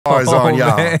Bars on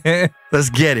y'all. Let's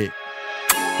get it.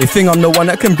 They think I'm the one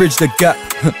that can bridge the gap.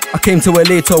 I came to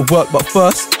LA to work, but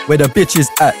first, where the bitches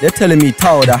at? They're telling me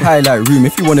tower, the highlight room.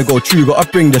 If you wanna go true, gotta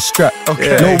bring the strap.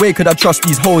 Okay. No way could I trust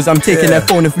these hoes. I'm taking their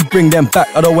phone if we bring them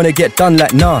back. I don't wanna get done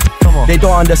like nah. They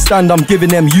don't understand, I'm giving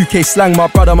them UK slang. My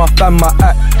brother, my fam, my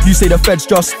act. You say the feds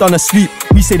just done asleep.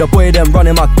 We say the boy them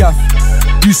running my gaff.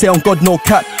 You say on God no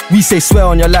cap. We say swear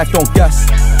on your life, don't gas.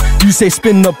 You say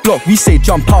spin the block, we say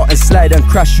jump out and slide and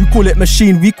crash. You call it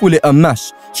machine, we call it a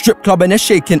mash. Strip club and they're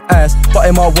shaking ass, but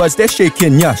in my words they're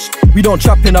shaking yash. We don't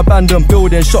trap in abandoned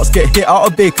buildings, shots get hit out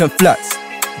of vacant flats.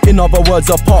 In other words,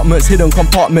 apartments, hidden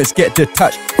compartments get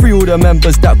detached. Free all the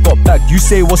members that got bagged. You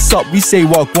say what's up, we say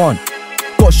wagwan.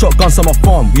 Got shotguns on my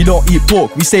farm, we don't eat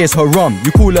pork, we say it's haram.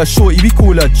 You call her shorty, we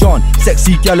call her John.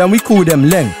 Sexy gal and we call them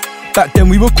Leng. Back then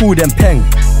we would call them Peng.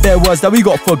 They're words that we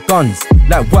got for guns,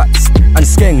 like wax and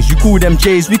skengs. You call them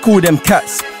J's, we call them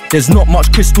cats. There's not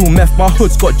much crystal meth, my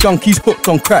hood's got junkies hooked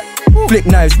on crack. Flick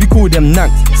knives, we call them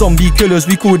nanks. Zombie killers,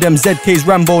 we call them ZK's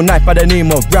Rambo knife by the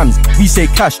name of Rams. We say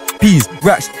cash, peas,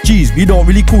 racks, G's, we don't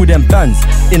really call them bands.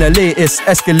 In LA it's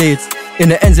Escalades, in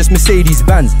the ends it's Mercedes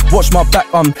vans. Watch my back,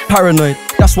 I'm paranoid.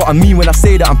 That's what I mean when I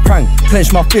say that I'm prank.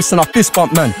 Clench my fists and I fist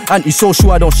bump man.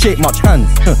 Anti-social, I don't shake much hands.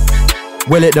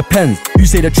 Well, it depends. You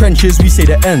say the trenches, we say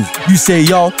the ends. You say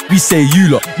y'all, we say you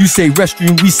lot. You say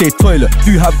restroom, we say toilet.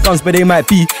 Do have guns, but they might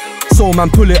be. So man,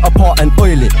 pull it apart and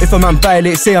oil it. If a man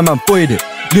violate, say a man void it.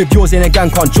 Live yours in a gang,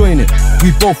 can't join it.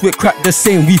 We both with crack the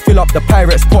same. We fill up the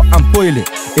pirate's pot and boil it.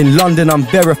 In London, I'm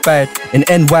verified. In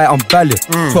NY, I'm valid.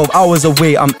 12 hours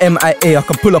away, I'm MIA. I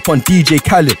can pull up on DJ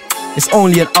Khaled. It's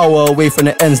only an hour away from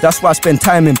the ends. That's why I spend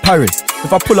time in Paris.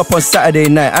 If I pull up on Saturday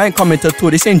night, I ain't coming to tour.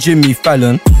 This ain't Jimmy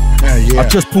Fallon. I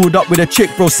just pulled up with a chick,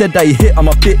 bro, said that he hit, I'm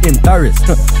a bit embarrassed.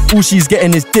 All she's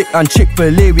getting is dick and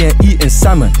Chick-fil-A, we ain't eating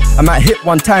salmon. I might hit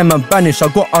one time and vanish,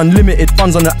 I got unlimited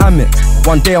funds on the Amex.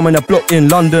 One day I'm in a block in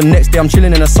London, next day I'm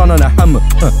chilling in the sun on a hammock.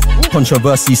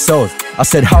 Controversy sells. I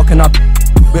said how can I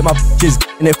with my bitches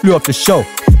and it flew off the show.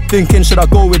 Thinking should I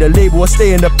go with a label or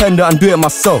stay independent and do it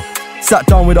myself. Sat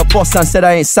down with a boss and said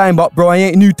I ain't signed, but bro I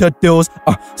ain't new to deals.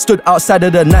 Stood outside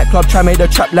of the nightclub, try make the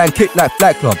trap line kick like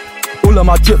Flight Club. All of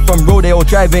my drip from Rodeo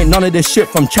Drive, ain't none of this shit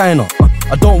from China.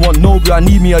 I don't want no blue, I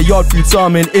need me a yard food, so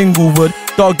I'm in Inglewood.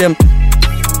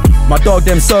 My dog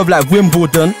them serve like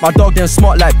Wimbledon. My dog them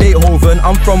smart like Beethoven.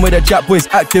 I'm from where the Jack boys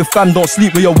active, fam, don't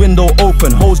sleep with your window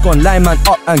open. Hoes gone line man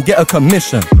up and get a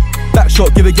commission.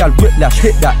 Backshot, give a gal whiplash,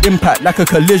 hit that impact like a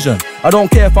collision. I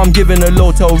don't care if I'm giving a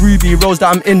low, tell Ruby Rose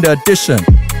that I'm in the addition.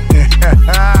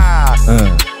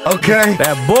 Okay.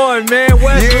 That boy, man,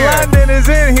 West London is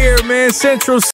in here, man. Central